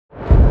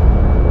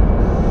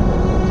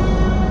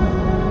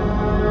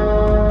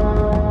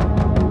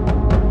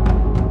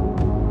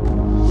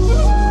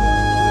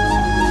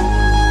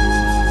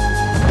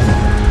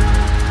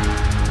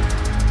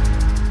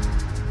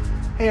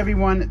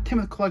everyone, Tim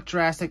with Collect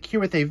Jurassic here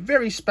with a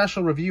very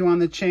special review on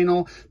the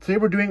channel. Today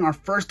we're doing our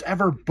first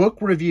ever book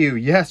review.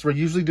 Yes, we're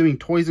usually doing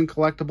toys and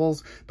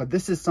collectibles, but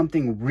this is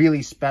something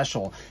really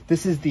special.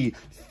 This is the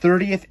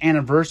 30th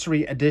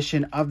anniversary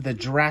edition of the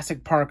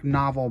Jurassic Park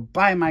novel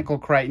by Michael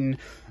Crichton.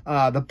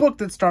 The book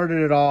that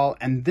started it all,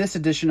 and this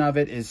edition of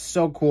it is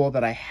so cool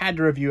that I had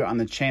to review it on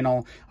the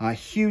channel. A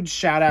huge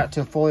shout out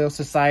to Folio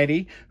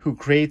Society, who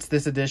creates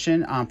this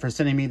edition, for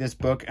sending me this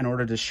book in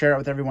order to share it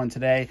with everyone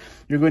today.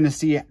 You're going to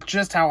see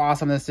just how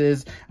awesome this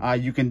is.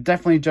 You can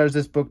definitely judge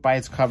this book by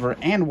its cover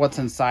and what's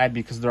inside,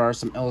 because there are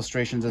some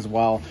illustrations as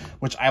well,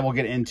 which I will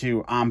get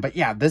into. But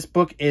yeah, this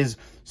book is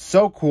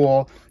so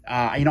cool.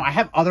 I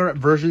have other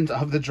versions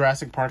of the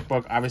Jurassic Park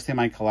book, obviously, in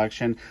my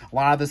collection. A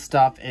lot of this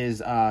stuff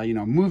is,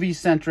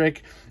 movie-centric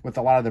with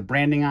a lot of the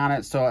branding on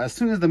it. So as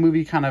soon as the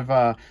movie kind of,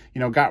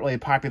 got really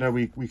popular,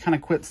 we kind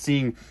of quit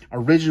seeing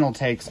original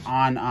takes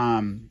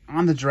on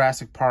the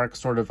Jurassic Park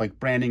sort of like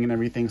branding and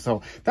everything.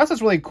 So that's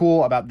what's really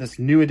cool about this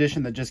new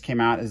edition that just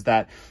came out, is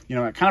that,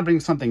 it kind of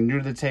brings something new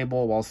to the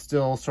table while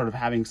still sort of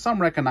having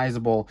some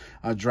recognizable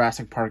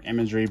Jurassic Park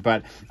imagery.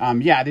 But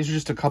yeah, these are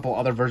just a couple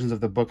other versions of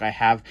the book I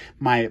have.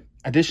 My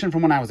edition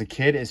from when I was a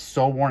kid is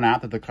so worn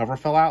out that the cover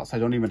fell out, so I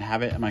don't even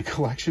have it in my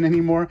collection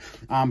anymore.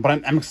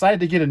 But I'm excited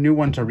to get a new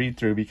one to read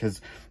through,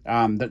 because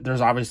there's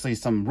obviously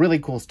some really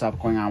cool stuff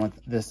going on with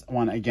this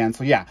one again.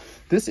 So yeah,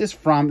 this is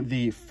from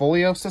the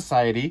Folio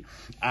Society.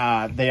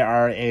 They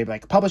are a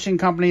publishing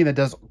company that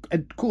does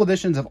cool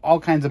editions of all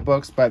kinds of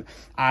books, but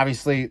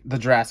obviously the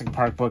Jurassic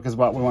Park book is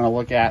what we want to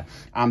look at.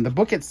 The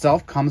book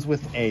itself comes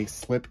with a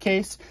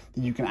slipcase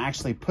that you can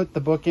actually put the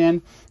book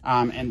in,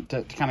 and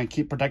to kind of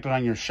keep protected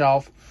on your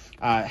shelf.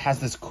 It has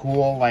this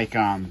cool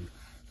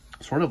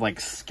sort of like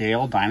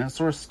scale,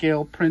 dinosaur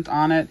scale print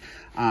on it.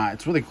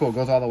 It's really cool. It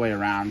goes all the way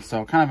around.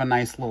 So kind of a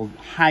nice little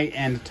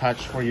high-end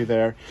touch for you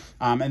there.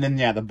 And then,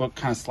 yeah, the book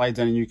kind of slides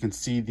in and you can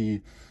see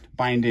the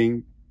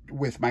binding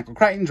with Michael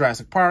Crichton,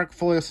 Jurassic Park,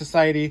 Folio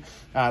Society.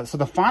 So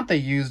the font they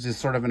used is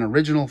sort of an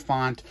original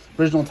font,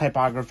 original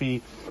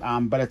typography,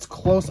 but it's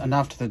close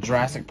enough to the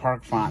Jurassic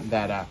Park font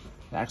that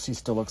it actually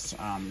still looks,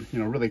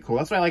 really cool.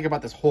 That's what I like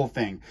about this whole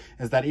thing,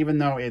 is that even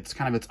though it's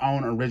kind of its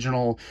own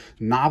original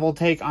novel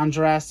take on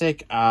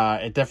Jurassic,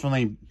 it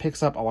definitely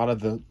picks up a lot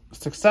of the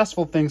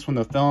successful things from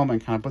the film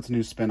and kind of puts a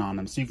new spin on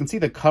them. So you can see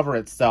the cover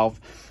itself.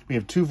 We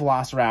have two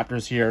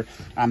velociraptors here.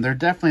 They're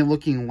definitely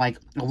looking like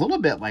a little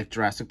bit like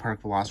Jurassic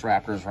Park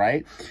velociraptors,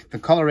 right? The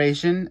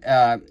coloration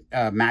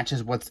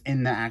matches what's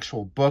in the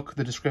actual book,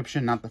 the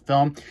description, not the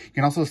film. You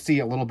can also see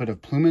a little bit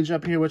of plumage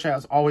up here, which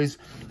was always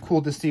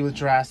cool to see with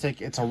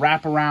Jurassic. It's a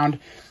wraparound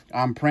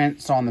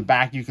print. So on the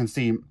back, you can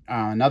see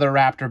another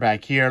raptor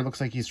back here. It looks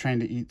like he's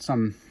trying to eat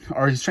some,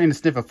 or he's trying to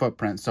sniff a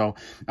footprint. So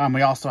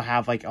we also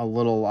have like a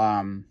little,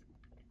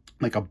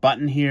 like a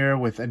button here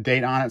with a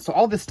date on it. So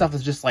all this stuff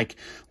is just like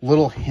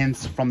little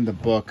hints from the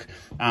book.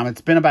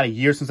 It's been about a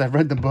year since I've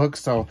read the book,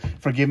 so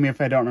forgive me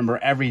if I don't remember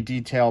every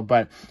detail,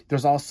 but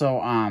there's also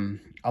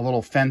a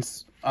little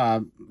fence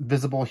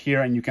visible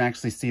here, and you can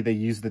actually see they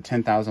use the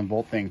 10,000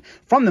 volt thing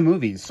from the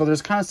movies. So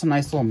there's kind of some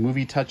nice little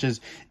movie touches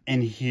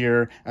in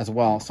here as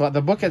well. So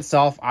the book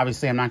itself,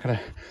 obviously I'm not going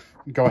to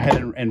go ahead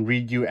and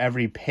read you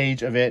every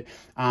page of it,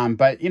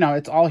 but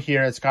it's all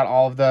here. It's got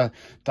all of the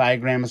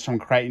diagrams from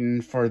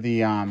Crichton for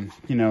the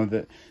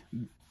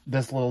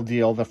this little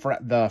deal, the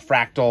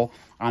fractal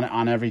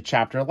on every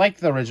chapter, like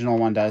the original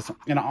one does.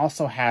 And it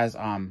also has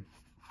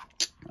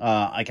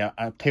like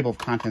a table of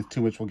contents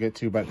too, which we'll get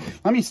to. But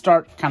let me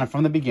start kind of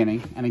from the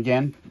beginning. And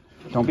again,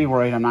 don't be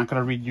worried, I'm not going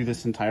to read you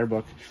this entire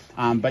book.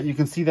 But you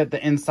can see that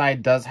the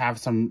inside does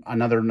have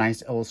another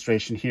nice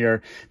illustration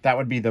here. That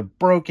would be the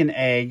broken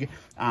egg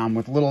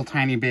with little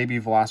tiny baby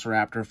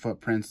velociraptor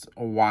footprints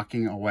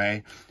walking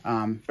away.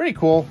 Very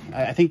cool.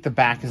 I think the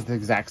back is the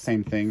exact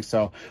same thing.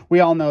 So we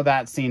all know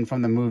that scene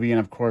from the movie, and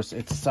of course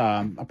it's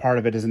a part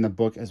of it is in the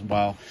book as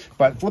well.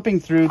 But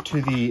flipping through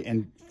to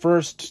the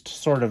first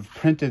sort of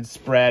printed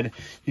spread,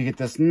 you get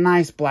this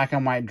nice black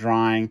and white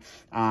drawing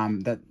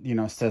that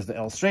says the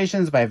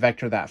illustrations by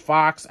Vector That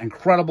Fox.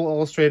 Incredible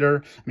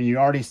illustrator. I mean, you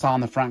already saw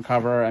on the front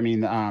cover. I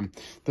mean,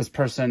 this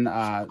person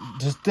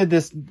just did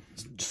this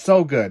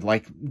so good,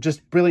 like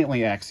just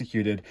brilliantly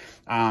executed.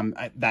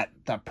 That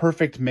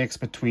perfect mix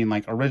between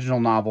like original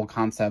novel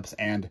concepts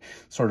and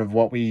sort of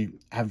what we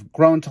have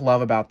grown to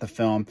love about the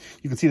film.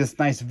 You can see this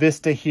nice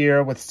vista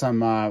here with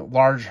some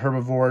large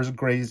herbivores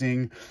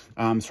grazing,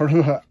 sort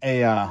of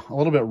a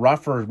little bit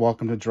rougher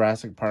Welcome to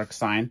Jurassic Park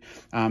sign.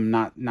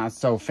 Not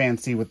so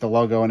fancy with the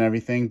logo and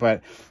everything,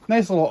 but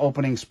nice little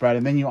opening spread.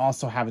 And then you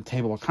also have a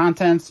table of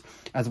contents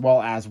as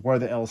well as where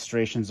the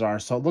illustrations are.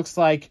 So it looks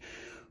like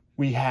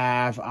we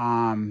have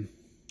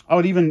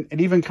it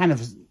even kind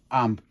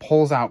of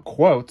pulls out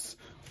quotes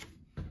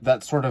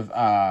that sort of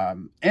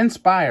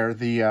inspire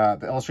the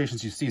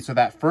illustrations you see. So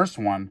that first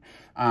one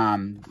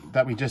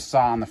that we just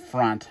saw on the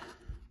front,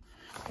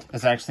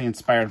 is actually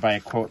inspired by a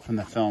quote from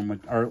the film,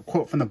 or a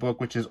quote from the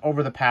book, which is,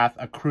 "Over the path,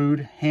 a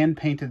crude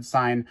hand-painted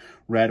sign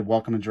read,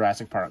 'Welcome to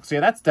Jurassic Park.'" So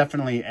yeah, that's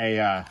definitely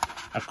a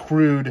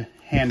crude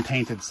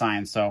hand-painted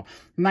sign. So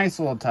nice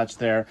little touch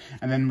there.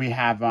 And then we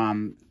have,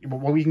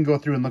 well, we can go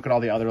through and look at all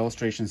the other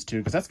illustrations too,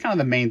 because that's kind of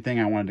the main thing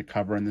I wanted to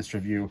cover in this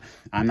review.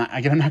 I'm not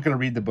going to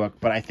read the book,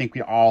 but I think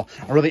we all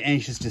are really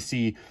anxious to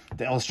see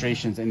the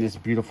illustrations in this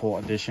beautiful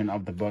edition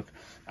of the book.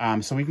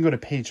 So we can go to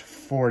page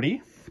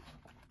 40.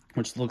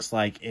 Which looks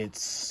like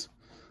it's,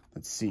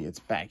 let's see, it's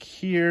back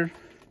here.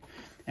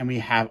 And we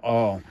have,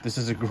 oh, this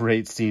is a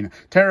great scene.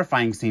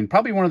 Terrifying scene.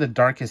 Probably one of the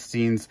darkest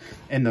scenes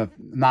in the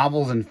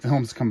novels and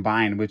films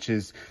combined, which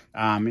is,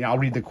 I'll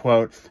read the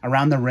quote.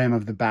 "Around the rim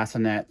of the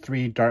bassinet,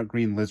 3 dark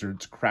green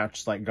lizards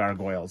crouched like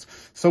gargoyles."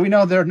 So we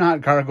know they're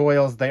not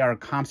gargoyles. They are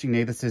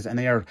Compsognathuses, and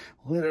they are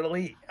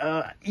literally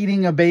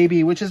eating a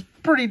baby, which is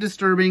pretty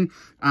disturbing.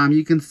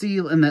 You can see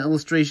in the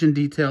illustration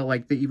detail,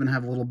 like they even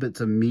have little bits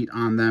of meat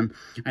on them.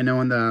 I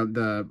know in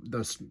the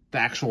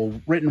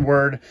actual written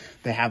word,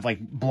 they have like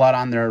blood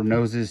on their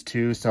noses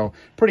too. So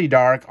pretty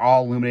dark,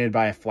 all illuminated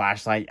by a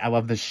flashlight. I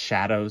love the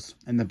shadows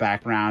in the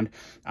background.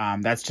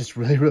 That's just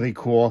really, really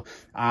cool.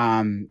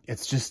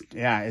 It's just,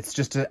 yeah, it's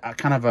just a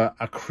kind of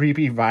a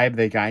creepy vibe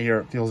they got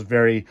here. It feels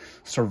very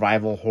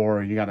survival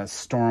horror. You got a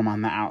storm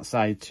on the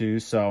outside too.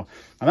 So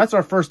that's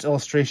our first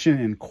illustration,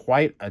 and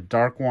quite a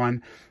dark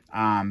one.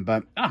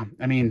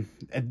 I mean,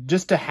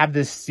 just to have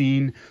this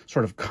scene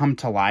sort of come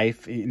to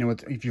life, you know,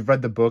 if you've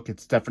read the book,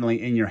 it's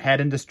definitely in your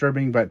head and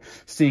disturbing, but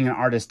seeing an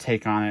artist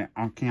take on it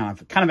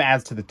kind of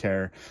adds to the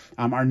terror.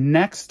 Our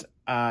next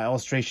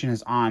illustration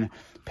is on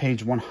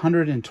page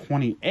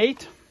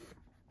 128.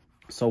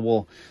 So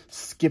we'll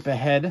skip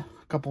ahead a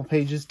couple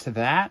pages to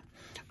that.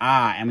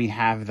 And we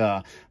have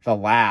the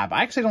lab.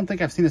 I actually don't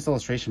think I've seen this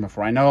illustration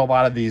before. I know a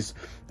lot of these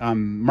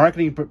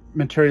marketing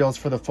materials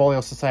for the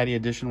Folio Society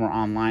edition were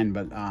online,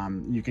 but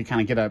you could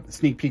kind of get a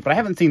sneak peek. But I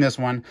haven't seen this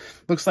one.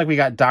 Looks like we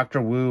got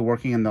Dr. Wu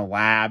working in the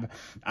lab.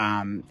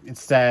 It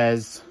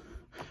says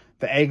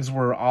the eggs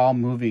were all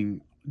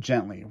moving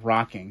gently,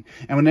 rocking.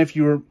 And if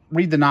you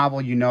read the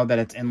novel, you know that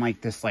it's in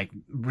like this like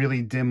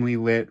really dimly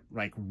lit,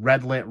 like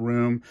red lit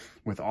room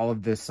with all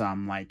of this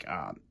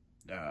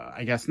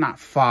I guess not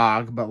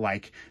fog, but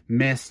like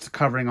mist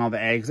covering all the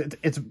eggs.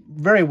 It's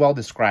very well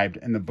described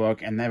in the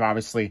book, and they've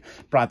obviously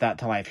brought that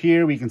to life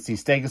here. We can see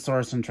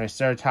Stegosaurus and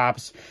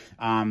Triceratops,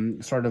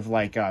 sort of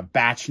like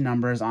batch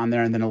numbers on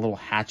there, and then a little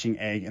hatching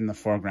egg in the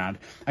foreground.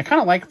 I kind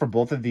of like for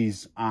both of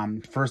these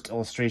first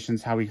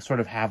illustrations how we sort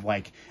of have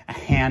like a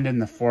hand in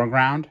the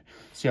foreground.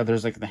 See how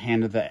there's like the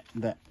hand of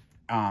the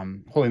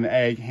holding the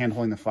egg, hand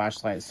holding the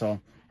flashlight. So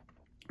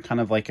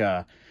kind of like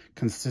a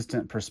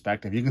consistent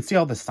perspective. You can see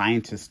all the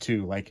scientists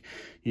too, like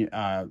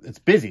it's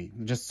busy,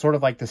 just sort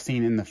of like the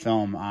scene in the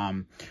film,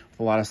 with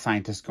a lot of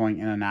scientists going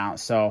in and out.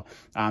 So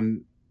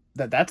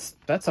that's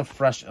a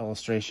fresh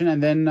illustration.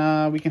 And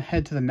then we can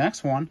head to the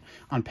next one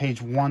on page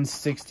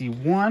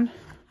 161,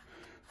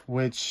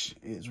 which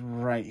is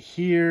right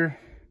here.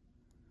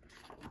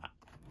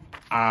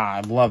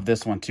 I love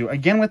this one too.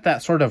 Again, with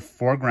that sort of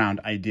foreground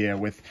idea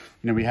with,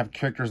 you know, we have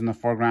characters in the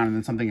foreground and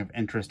then something of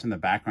interest in the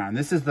background.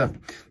 This is the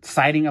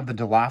sighting of the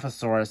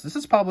Dilophosaurus. This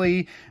is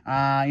probably,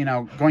 you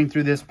know, going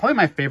through this, probably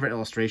my favorite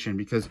illustration,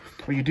 because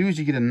what you do is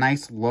you get a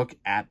nice look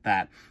at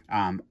that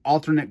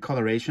alternate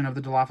coloration of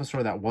the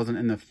Dilophosaur that wasn't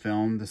in the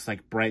film, this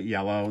like bright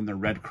yellow and the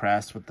red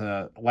crest with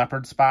the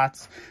leopard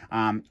spots.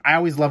 I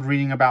always loved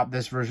reading about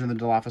this version of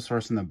the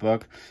Dilophosaurus in the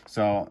book.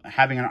 So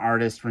having an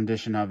artist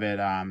rendition of it,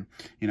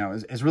 you know,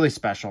 is really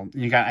special.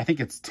 You got, I think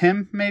it's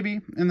Tim maybe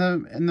in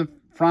the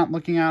front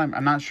looking out.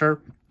 I'm not sure.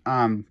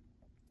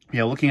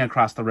 Yeah, looking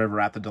across the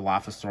river at the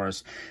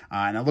Dilophosaurus,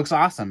 and it looks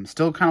awesome.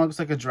 Still kind of looks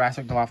like a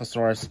Jurassic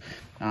Dilophosaurus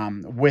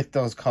with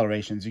those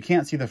colorations. You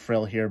can't see the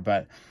frill here,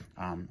 but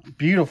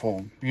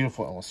beautiful,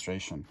 beautiful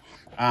illustration.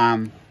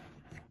 Then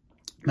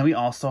we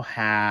also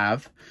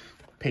have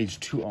page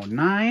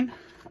 209,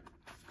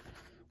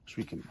 which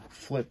we can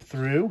flip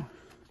through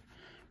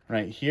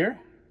right here.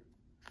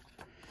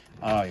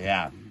 Oh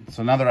yeah, it's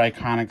another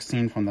iconic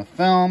scene from the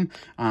film,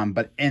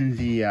 but in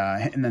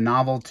the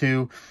novel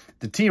too.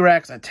 The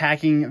T-Rex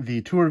attacking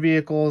the tour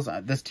vehicles.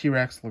 This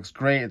T-Rex looks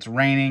great. It's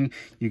raining.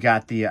 You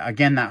got the,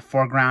 again, that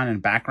foreground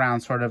and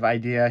background sort of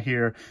idea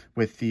here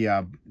with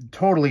the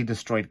totally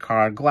destroyed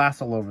car,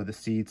 glass all over the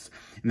seats,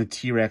 and the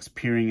T-Rex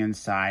peering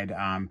inside.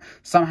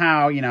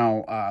 Somehow, you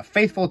know,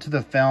 faithful to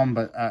the film,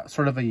 but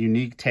sort of a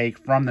unique take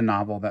from the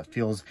novel that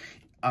feels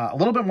a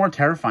little bit more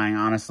terrifying,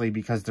 honestly,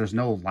 because there's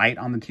no light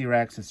on the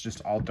T-Rex. It's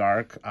just all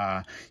dark.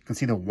 You can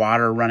see the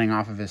water running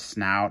off of his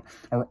snout,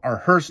 or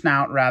her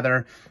snout,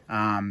 rather.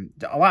 A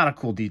lot of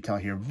cool detail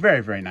here. Very,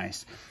 very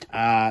nice.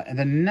 And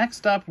then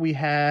next up, we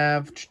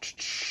have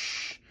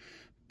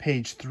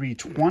page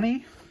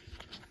 320.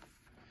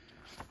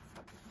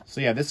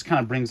 So yeah, this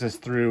kind of brings us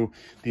through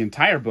the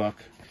entire book.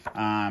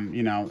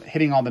 You know,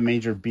 hitting all the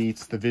major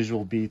beats, the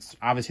visual beats.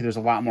 Obviously, there's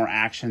a lot more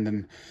action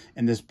than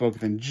in this book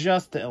than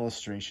just the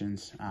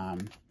illustrations.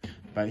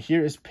 But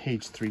here is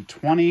page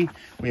 320.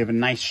 We have a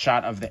nice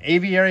shot of the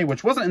aviary,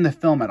 which wasn't in the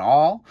film at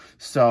all.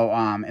 So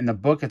in the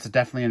book, it's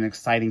definitely an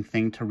exciting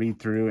thing to read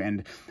through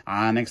and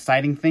an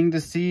exciting thing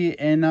to see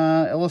in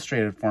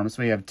illustrated form.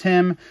 So we have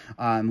Tim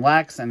and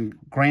Lex and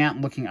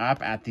Grant looking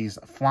up at these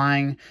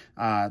flying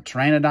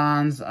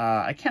pteranodons.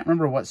 I can't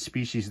remember what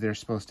species they're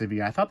supposed to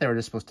be. I thought they were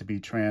just supposed to be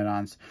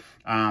pteranodons.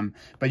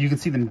 But you can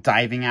see them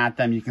diving at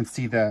them. You can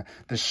see the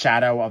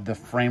shadow of the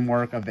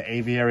framework of the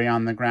aviary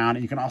on the ground.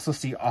 And you can also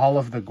see all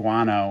of the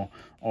guano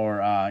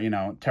or, you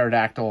know,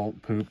 pterodactyl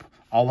poop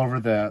all over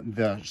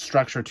the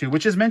structure too,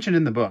 which is mentioned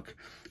in the book.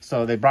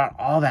 So they brought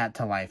all that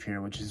to life here,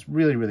 which is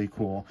really, really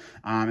cool.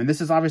 And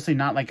this is obviously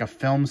not like a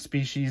film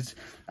species,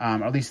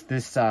 or at least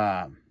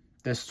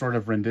this sort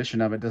of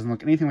rendition of it doesn't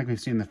look anything like we've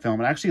seen in the film.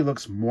 It actually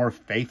looks more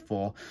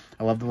faithful.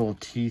 I love the little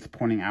teeth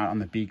pointing out on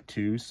the beak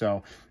too.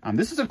 So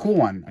this is a cool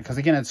one because,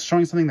 again, it's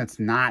showing something that's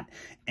not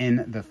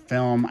in the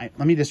film.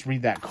 Let me just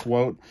read that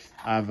quote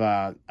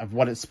of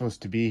what it's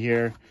supposed to be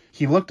here.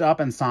 He looked up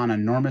and saw an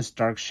enormous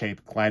dark shape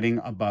gliding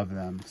above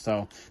them.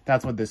 So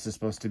that's what this is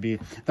supposed to be.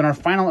 Then our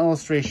final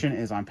illustration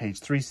is on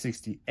page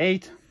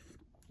 368.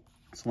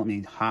 So let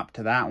me hop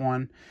to that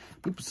one.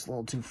 Oops, a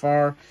little too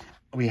far.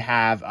 We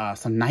have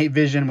some night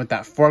vision with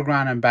that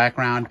foreground and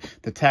background.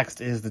 The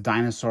text is the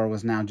dinosaur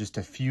was now just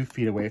a few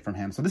feet away from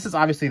him. So this is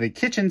obviously the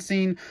kitchen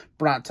scene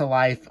brought to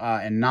life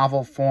in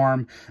novel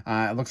form.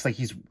 It looks like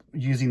he's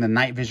using the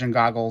night vision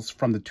goggles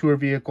from the tour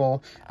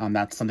vehicle.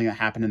 That's something that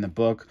happened in the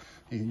book.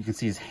 You can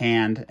see his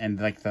hand and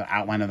like the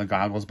outline of the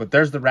goggles, but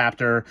there's the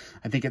raptor.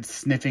 I think it's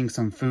sniffing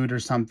some food or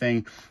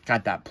something.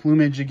 Got that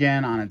plumage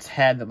again on its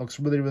head that looks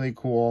really, really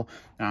cool.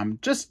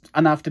 Just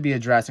enough to be a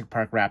Jurassic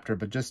Park raptor,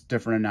 but just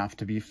different enough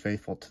to be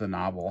faithful to the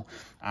novel.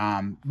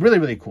 Really,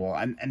 really cool.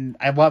 And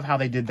I love how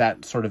they did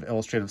that sort of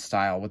illustrative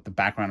style with the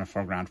background and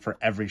foreground for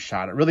every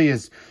shot. It really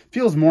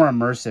feels more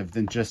immersive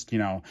than just, you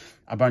know,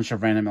 a bunch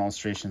of random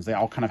illustrations. They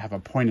all kind of have a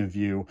point of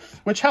view,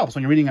 which helps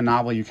when you're reading a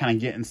novel. You kind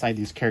of get inside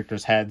these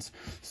characters' heads.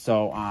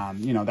 So,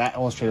 you know, that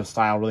illustrative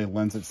style really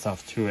lends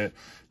itself to it.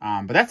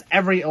 But that's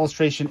every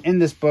illustration in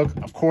this book.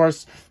 Of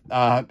course,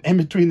 in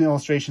between the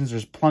illustrations,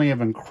 there's plenty of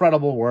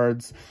incredible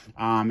words.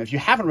 If you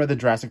haven't read the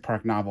Jurassic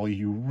Park novel,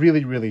 you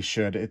really, really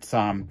should. It's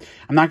I'm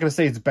not going to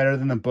say it's better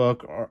than the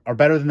book or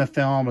better than the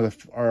film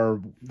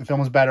or the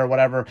film is better or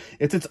whatever.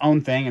 It's its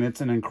own thing, and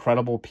it's an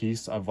incredible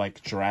piece of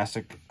like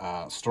Jurassic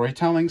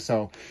storytelling.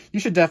 So you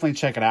should definitely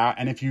check it out.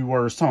 And if you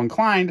were so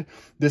inclined,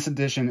 this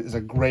edition is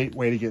a great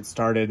way to get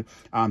started.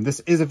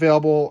 This is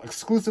available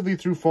exclusively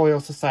through Folio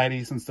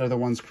Society since they're the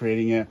ones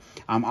creating it.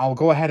 I'll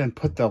go ahead and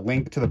put the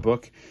link to the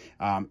book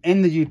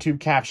in the YouTube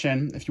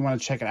caption if you want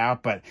to check it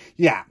out. But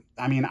yeah,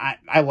 I mean,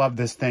 I love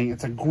this thing.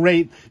 It's a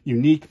great,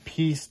 unique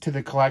piece to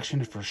the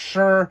collection for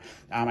sure.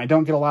 I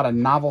don't get a lot of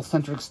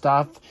novel-centric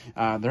stuff.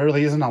 There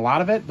really isn't a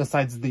lot of it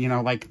besides the, you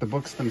know, like the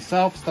books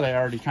themselves that I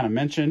already kind of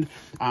mentioned.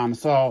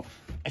 So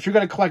if you're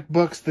going to collect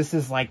books, this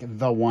is like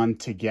the one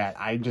to get.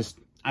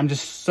 I'm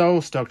just so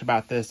stoked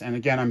about this. And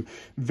again, I'm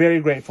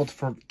very grateful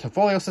to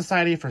Folio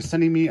Society for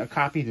sending me a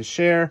copy to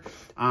share.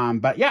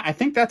 But yeah, I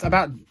think that's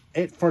about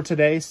it for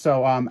today.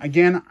 So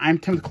again, I'm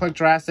Tim with Collect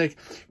Jurassic.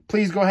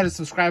 Please go ahead and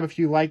subscribe if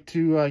you like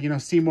to, you know,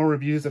 see more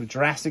reviews of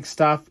Jurassic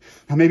stuff.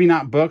 Maybe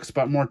not books,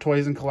 but more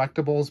toys and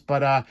collectibles.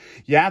 But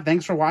yeah,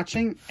 thanks for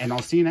watching, and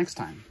I'll see you next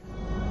time.